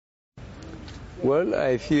Well,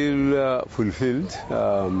 I feel fulfilled.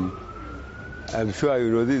 I'm sure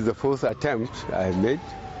you know this is the first attempt I have made.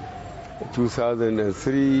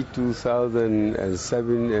 2003,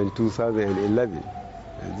 2007, and 2011.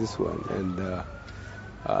 This one.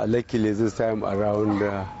 And luckily this time around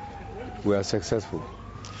we are successful.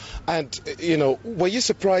 And, were you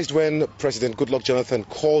surprised when President Goodluck Jonathan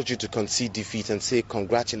called you to concede defeat and say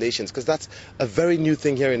congratulations? Because that's a very new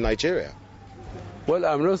thing here in Nigeria. Well,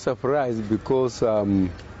 I'm not surprised because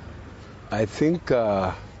I think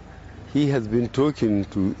he has been talking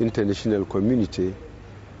to international community,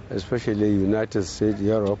 especially United States,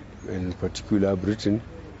 Europe, and in particular Britain.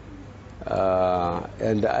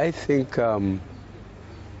 And I think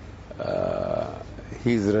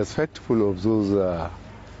he's respectful of those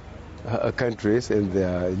countries and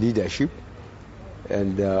their leadership.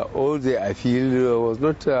 And all I feel was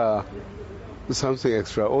not something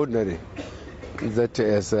extraordinary. That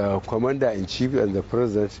as a commander-in-chief and the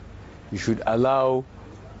president, you should allow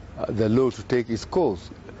the law to take its course.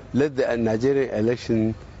 Let the Nigerian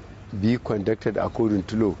election be conducted according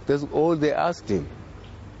to law. That's all they asked him.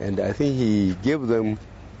 And I think he gave them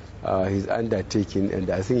his undertaking, and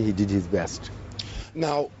I think he did his best.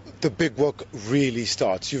 Now, the big work really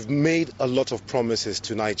starts. You've made a lot of promises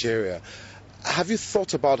to Nigeria. Have you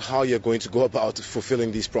thought about how you're going to go about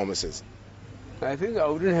fulfilling these promises? I think I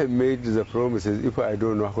wouldn't have made the promises if I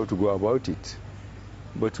don't know how to go about it.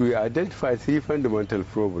 But we identified three fundamental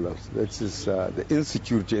problems. That is the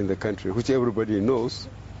insecurity in the country, which everybody knows,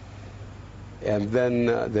 and then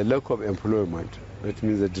the lack of employment. That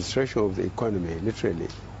means the destruction of the economy, literally,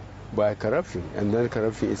 by corruption, and then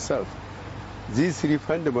corruption itself. These three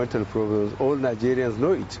fundamental problems, all Nigerians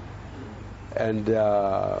know it. And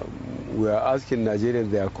we are asking Nigerians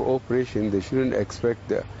their cooperation. They shouldn't expect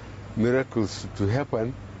the miracles to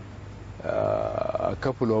happen a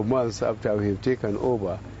couple of months after we have taken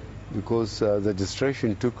over, because the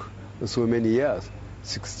destruction took so many years,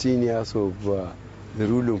 16 years of the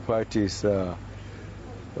ruling party's rule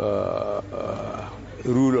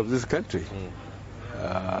of this country.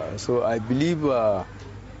 So I believe the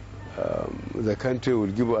country will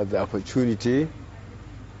give us the opportunity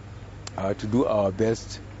to do our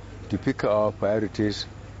best, to pick our priorities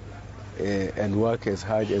and work as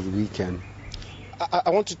hard as we can.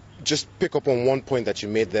 I want to just pick up on one point that you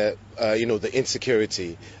made there, the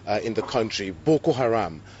insecurity in the country, Boko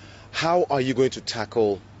Haram. How are you going to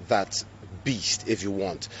tackle that beast, if you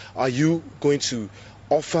want? Are you going to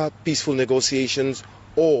offer peaceful negotiations,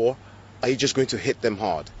 or are you just going to hit them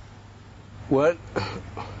hard? Well,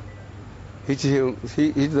 hit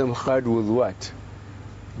them hard with what?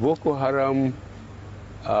 Boko Haram,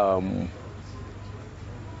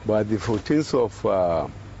 by the 14th of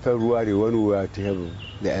February, when we were to have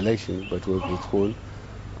the election, but was postponed,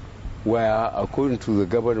 were, according to the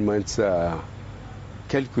government's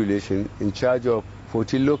calculation, in charge of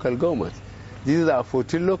 14 local governments. These are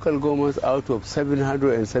 14 local governments out of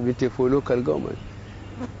 774 local governments.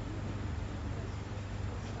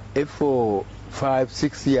 If for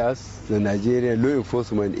 5-6 years the Nigerian law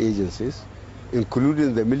enforcement agencies,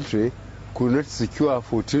 including the military, could not secure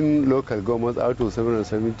 14 local governments out of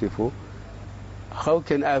 774, how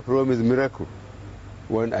can I promise miracle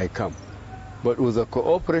when I come? But with the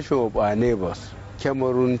cooperation of our neighbors,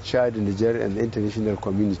 Cameroon, Chad, Niger, and the international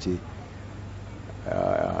community,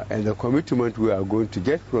 and the commitment we are going to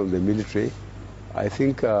get from the military, I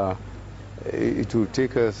think it will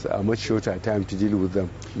take us a much shorter time to deal with them.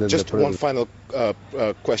 Just one final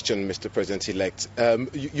question, Mr. President-elect.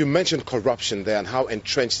 You mentioned corruption there and how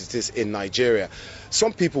entrenched it is in Nigeria.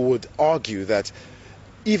 Some people would argue that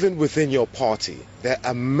even within your party, there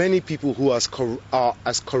are many people who are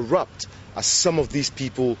as corrupt as some of these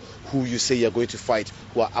people who you say you're going to fight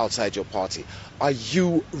who are outside your party. Are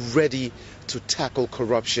you ready to tackle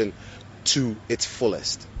corruption to its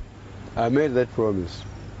fullest? I made that promise.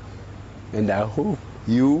 And I hope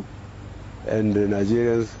you and the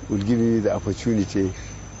Nigerians will give me the opportunity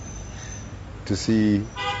to see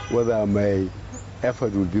whether my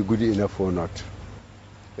effort will be good enough or not.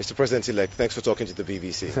 Mr. President-elect, thanks for talking to the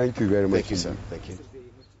BBC. Thank you very much. Thank you, sir. Thank you.